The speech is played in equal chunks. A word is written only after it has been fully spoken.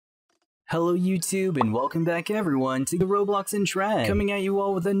Hello YouTube and welcome back everyone to the Roblox in Trend, coming at you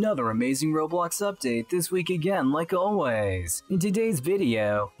all with another amazing Roblox update this week again like always. In today's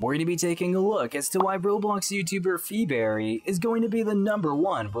video, we're going to be taking a look as to why Roblox YouTuber Phoeberry is going to be the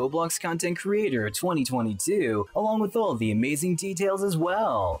 #1 Roblox content creator 2022, along with all the amazing details as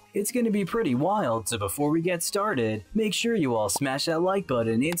well. It's going to be pretty wild, so before we get started, make sure you all smash that like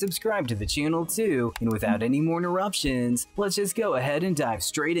button and subscribe to the channel too, and without any more interruptions, let's just go ahead and dive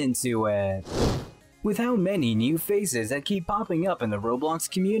straight into it. With how many new faces that keep popping up in the Roblox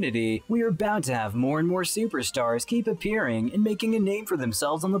community, we are bound to have more and more superstars keep appearing and making a name for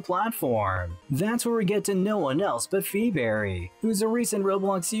themselves on the platform. That's where we get to no one else but Phoeberry, who's a recent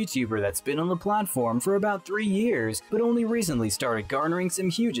Roblox YouTuber that's been on the platform for about 3 years, but only recently started garnering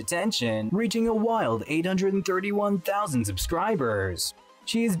some huge attention, reaching a wild 831,000 subscribers.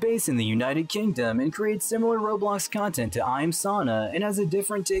 She is based in the United Kingdom and creates similar Roblox content to I'm Sana and has a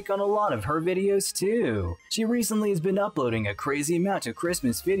different take on a lot of her videos too. She recently has been uploading a crazy amount of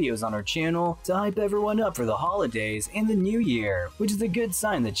Christmas videos on her channel to hype everyone up for the holidays and the new year, which is a good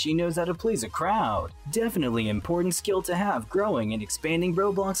sign that she knows how to please a crowd. Definitely an important skill to have growing and expanding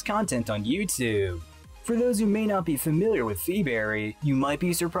Roblox content on YouTube. For those who may not be familiar with Phoeberry, you might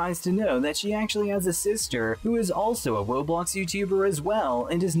be surprised to know that she actually has a sister who is also a Roblox YouTuber as well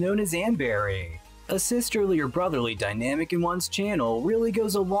and is known as Amberry. A sisterly or brotherly dynamic in one's channel really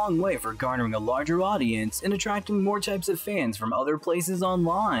goes a long way for garnering a larger audience and attracting more types of fans from other places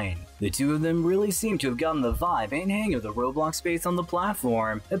online. The two of them really seem to have gotten the vibe and hang of the Roblox space on the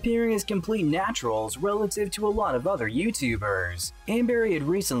platform, appearing as complete naturals relative to a lot of other YouTubers. Amberry had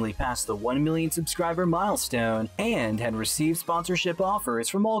recently passed the 1 million subscriber milestone and had received sponsorship offers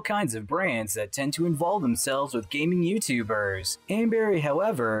from all kinds of brands that tend to involve themselves with gaming YouTubers. Amberry,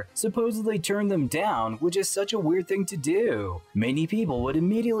 however, supposedly turned them down, which is such a weird thing to do. Many people would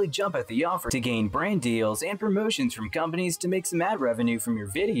immediately jump at the offer to gain brand deals and promotions from companies to make some ad revenue from your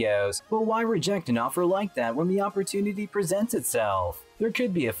videos, but why reject an offer like that when the opportunity presents itself? There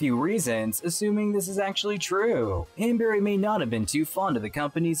could be a few reasons, assuming this is actually true. Amberry may not have been too fond of the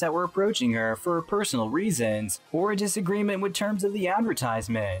companies that were approaching her for personal reasons, or a disagreement with terms of the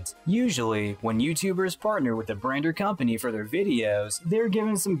advertisement. Usually, when YouTubers partner with a brand or company for their videos, they're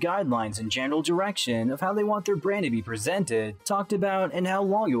given some guidelines and general direction of how they want their brand to be presented, talked about, and how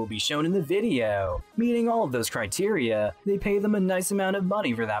long it will be shown in the video. Meeting all of those criteria, they pay them a nice amount of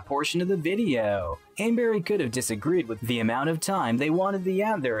money for that portion of the video. Amberry could have disagreed with the amount of time they wanted the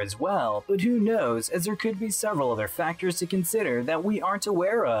ad there as well, but who knows, as there could be several other factors to consider that we aren't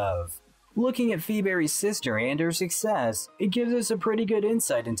aware of. Looking at Phoeberry's sister and her success, it gives us a pretty good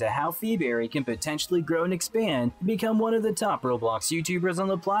insight into how Phoeberry can potentially grow and expand to become one of the top Roblox YouTubers on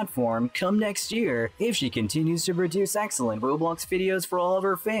the platform come next year if she continues to produce excellent Roblox videos for all of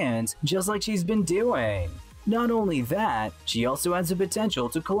her fans, just like she's been doing. Not only that, she also has the potential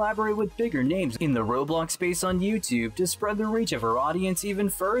to collaborate with bigger names in the Roblox space on YouTube to spread the reach of her audience even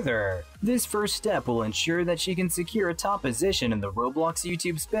further. This first step will ensure that she can secure a top position in the Roblox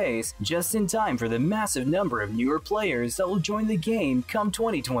YouTube space just in time for the massive number of newer players that will join the game come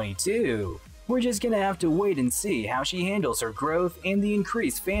 2022. We're just gonna have to wait and see how she handles her growth and the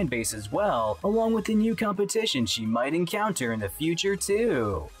increased fan base as well, along with the new competition she might encounter in the future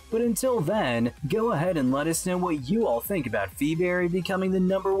too. But until then, go ahead and let us know what you all think about Phoeberry becoming the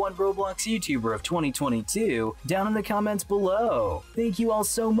 #1 Roblox YouTuber of 2022 down in the comments below. Thank you all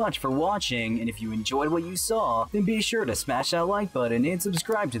so much for watching, and if you enjoyed what you saw, then be sure to smash that like button and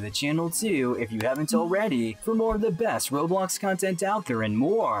subscribe to the channel too if you haven't already for more of the best Roblox content out there and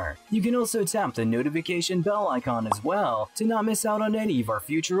more. You can also tap the notification bell icon as well to not miss out on any of our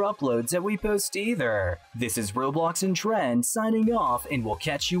future uploads that we post either. This is Roblox in Trend signing off, and we'll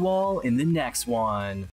catch you all in the next one.